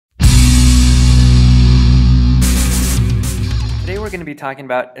going to be talking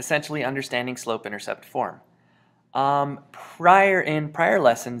about essentially understanding slope-intercept form. In prior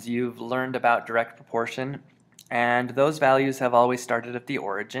lessons, you've learned about direct proportion, and those values have always started at the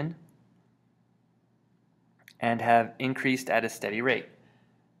origin and have increased at a steady rate.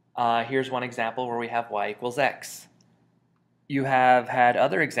 Here's one example where we have y equals x. You have had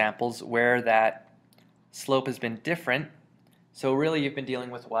other examples where that slope has been different, so really you've been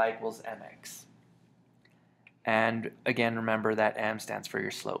dealing with y equals mx. And again, remember that m stands for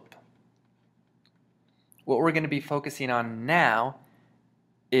your slope. What we're going to be focusing on now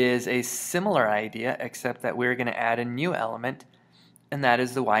is a similar idea, except that we're going to add a new element, and that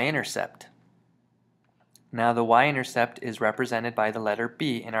is the y-intercept. Now the y-intercept is represented by the letter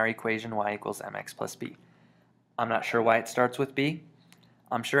b in our equation y equals mx plus b. I'm not sure why it starts with b.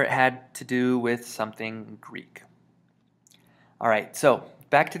 I'm sure it had to do with something Greek. Alright, so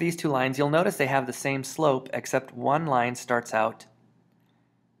back to these two lines. You'll notice they have the same slope, except one line starts out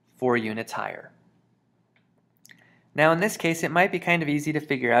 4 units higher. Now in this case, it might be kind of easy to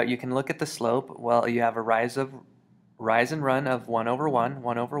figure out. You can look at the slope. Well, you have a rise and run of 1 over 1,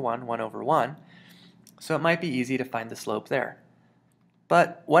 1 over 1, 1 over 1. So it might be easy to find the slope there.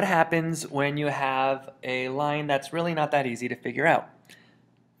 But what happens when you have a line that's really not that easy to figure out?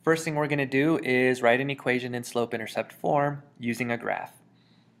 First thing we're going to do is write an equation in slope-intercept form using a graph.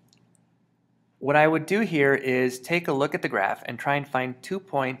 What I would do here is take a look at the graph and try and find 2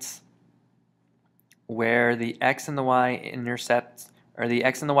 points where the x and the y intercepts, or the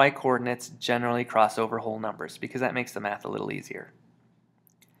x and the y coordinates generally cross over whole numbers, because that makes the math a little easier.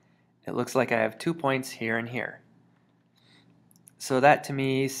 It looks like I have 2 points here and here. So that to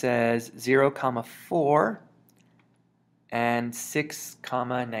me says 0, 4 and 6,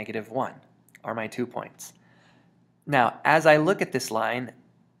 -1 are my 2 points. Now, as I look at this line,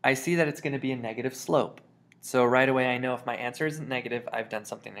 I see that it's going to be a negative slope. So right away I know if my answer isn't negative, I've done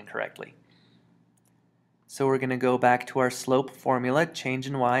something incorrectly. So we're going to go back to our slope formula, change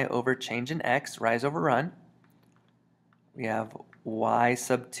in y over change in x, rise over run. We have y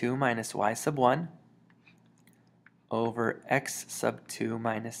sub 2 minus y sub 1 over x sub 2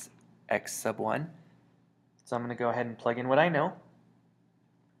 minus x sub 1. So I'm going to go ahead and plug in what I know.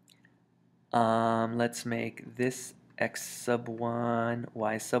 Let's make this x sub 1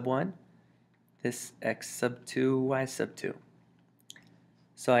 y sub 1, this x sub 2 y sub 2.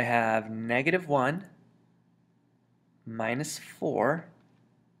 So I have -1 minus 4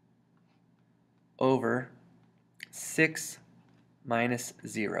 over 6 minus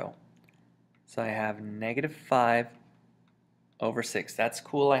 0. So I have -5 over 6. That's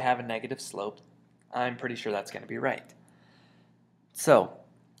cool, I have a negative slope. I'm pretty sure that's going to be right. So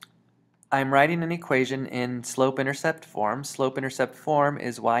I'm writing an equation in slope-intercept form. Slope-intercept form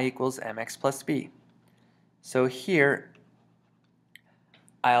is y equals mx plus b. So here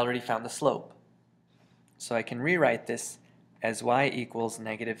I already found the slope. So I can rewrite this as y equals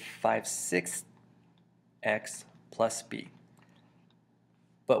 -5/6 x plus b.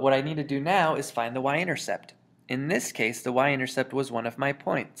 But what I need to do now is find the y-intercept. In this case, the y-intercept was one of my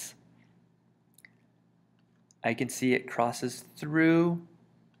points. I can see it crosses through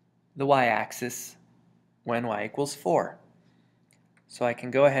the y-axis when y equals 4. So I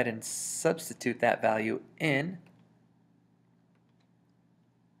can go ahead and substitute that value in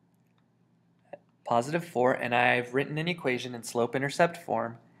 +4, and I've written an equation in slope-intercept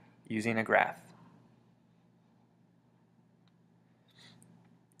form using a graph.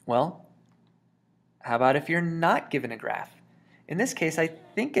 Well, how about if you're not given a graph? In this case, I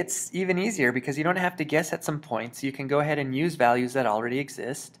think it's even easier because you don't have to guess at some points. You can go ahead and use values that already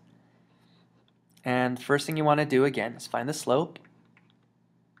exist. And the first thing you want to do, again, is find the slope.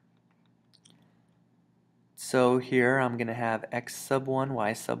 So here I'm going to have x sub 1,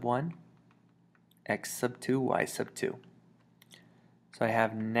 y sub 1, x sub 2, y sub 2. So I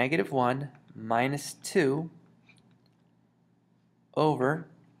have -1 minus 2 over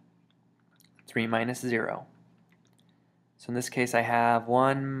 3 minus 0. So in this case I have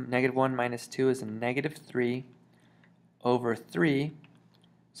 -1 minus 2 is a -3 over 3.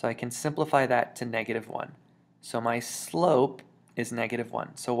 So I can simplify that to -1. So my slope is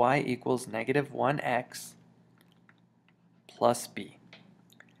 -1. So y equals -1x plus b.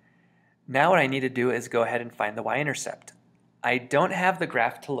 Now what I need to do is go ahead and find the y-intercept. I don't have the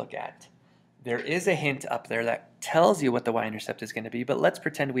graph to look at. There is a hint up there that tells you what the y-intercept is going to be, but let's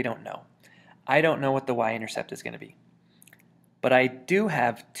pretend we don't know. I don't know what the y-intercept is going to be. But I do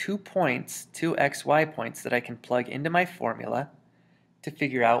have 2 points, 2 xy points that I can plug into my formula to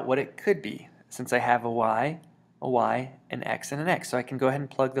figure out what it could be, since I have a y, an x, and an x. So I can go ahead and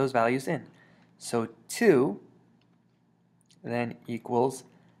plug those values in. So 2 then equals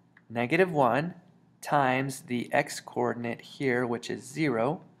 -1 times the x-coordinate here, which is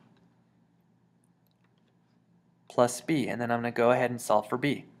 0, plus b. And then I'm going to go ahead and solve for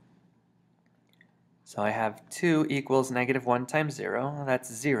b. So I have 2 equals -1 times 0.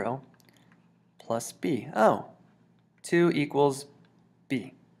 That's 0 plus b. Oh, 2 equals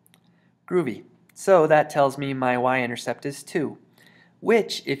b. Groovy. So that tells me my y-intercept is 2,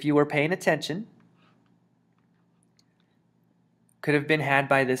 which, if you were paying attention, could have been had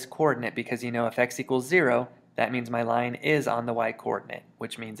by this coordinate because you know if x equals 0, that means my line is on the y-coordinate,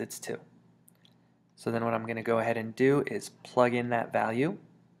 which means it's 2. So then what I'm going to go ahead and do is plug in that value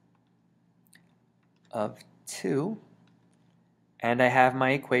of 2, and I have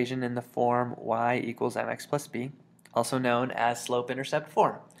my equation in the form y equals mx plus b, also known as slope-intercept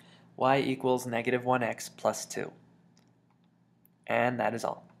form. Y equals -1x plus 2. And that is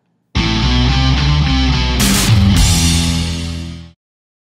all.